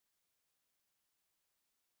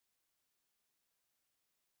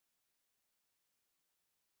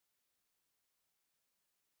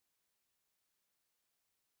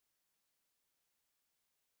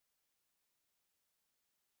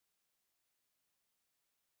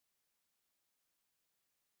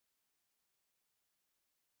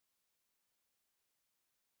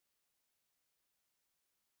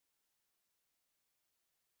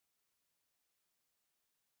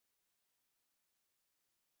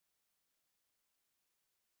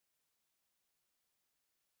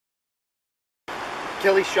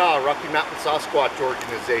Kelly Shaw, Rocky Mountain Sasquatch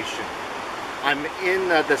Organization. I'm in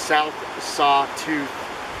the South Sawtooth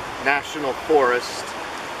National Forest.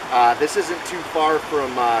 This isn't too far from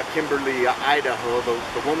Kimberly, Idaho. The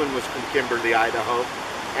woman was from Kimberly, Idaho,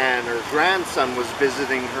 and her grandson was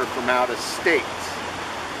visiting her from out of state.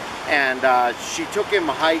 And she took him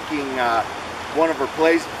hiking one of her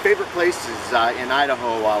favorite places in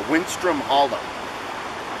Idaho, Winstrom Hollow.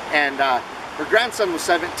 And her grandson was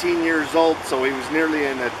 17 years old, so he was nearly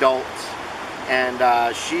an adult, and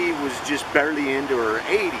she was just barely into her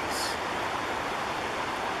 80s.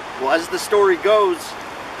 Well, as the story goes,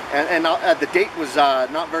 and the date was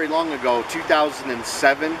not very long ago,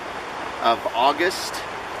 2007 of August.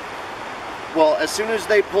 Well, as soon as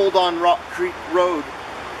they pulled on Rock Creek Road,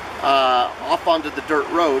 off onto the dirt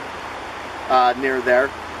road near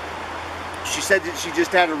there, she said that she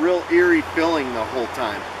just had a real eerie feeling the whole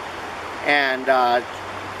time. And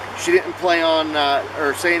she didn't play on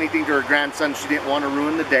or say anything to her grandson. She didn't want to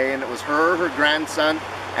ruin the day, and it was her grandson,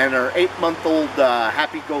 and her 8-month-old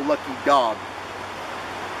happy-go-lucky dog.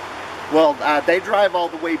 Well, they drive all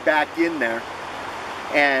the way back in there,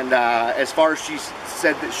 and as far as she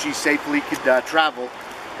said that she safely could travel,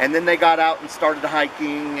 and then they got out and started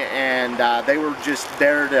hiking, and they were just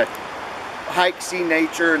there to hike, see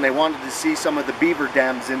nature, and they wanted to see some of the beaver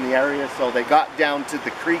dams in the area, so they got down to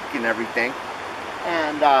the creek and everything.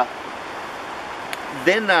 And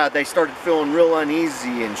then they started feeling real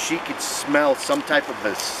uneasy, and she could smell some type of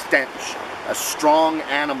a stench, a strong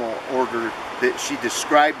animal odor that she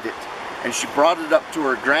described it. And she brought it up to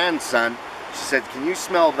her grandson. She said, "Can you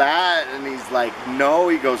smell that?" And he's like, "No."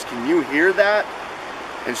 He goes, "Can you hear that?"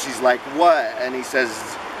 And she's like, "What?" And he says,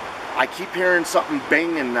 "I keep hearing something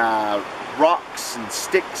banging rocks and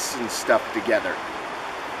sticks and stuff together."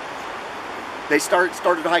 They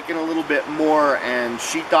started hiking a little bit more, and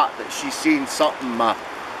she thought that she seen something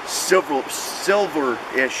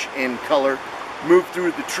silver-ish in color move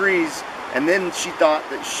through the trees, and then she thought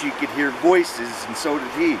that she could hear voices, and so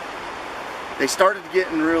did he. They started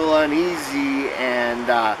getting real uneasy,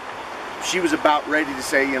 and she was about ready to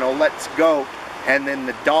say, you know, "Let's go," and then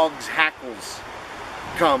the dog's hackles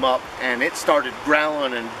come up, and it started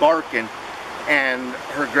growling and barking. And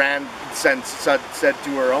her grandson said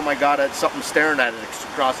to her, "Oh my God, it's something staring at us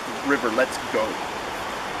across the river, let's go."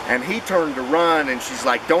 And he turned to run, and she's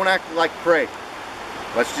like, "Don't act like prey.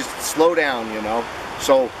 Let's just slow down, you know."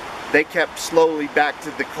 So they kept slowly back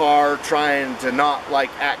to the car, trying to not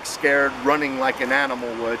like act scared, running like an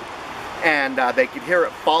animal would. And they could hear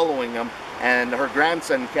it following them, and her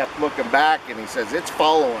grandson kept looking back, and he says, "It's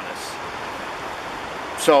following us."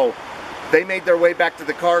 So they made their way back to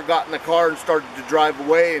the car, got in the car, and started to drive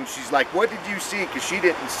away. And she's like, "What did you see?" Because she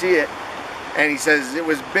didn't see it. And he says, "It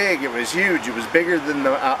was big, it was huge, it was bigger than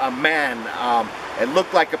a man. It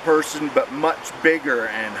looked like a person, but much bigger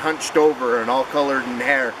and hunched over and all colored in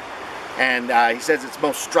hair." And he says its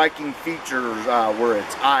most striking features were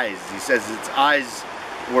its eyes. He says its eyes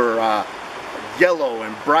were yellow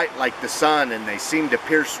and bright like the sun, and they seemed to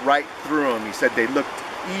pierce right through him. He said they looked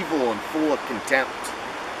evil and full of contempt.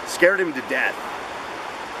 Scared him to death.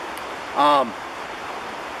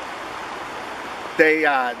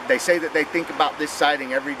 They say that they think about this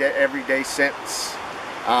sighting every day since.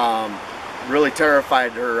 Really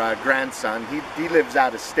terrified her grandson. He lives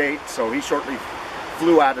out of state, so he shortly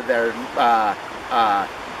flew out of there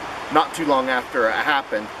not too long after it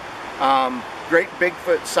happened. Great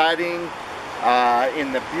Bigfoot sighting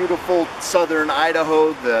in the beautiful southern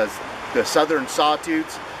Idaho, the southern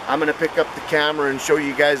Sawtooths. I'm going to pick up the camera and show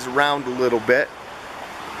you guys around a little bit.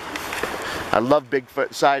 I love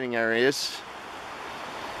Bigfoot sighting areas.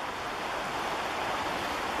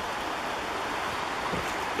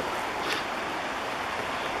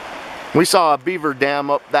 We saw a beaver dam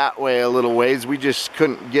up that way a little ways. We just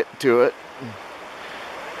couldn't get to it.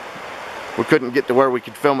 We couldn't get to where we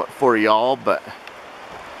could film it for y'all, but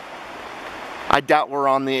I doubt we're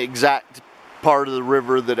on the exact part of the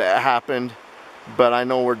river that it happened. But I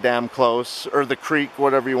know we're damn close, or the creek,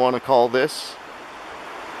 whatever you want to call this.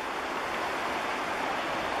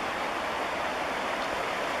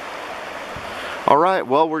 Alright,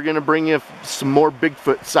 well, we're going to bring you some more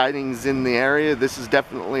Bigfoot sightings in the area. This is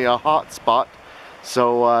definitely a hot spot.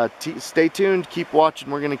 So stay tuned, keep watching,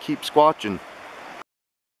 we're going to keep squatching.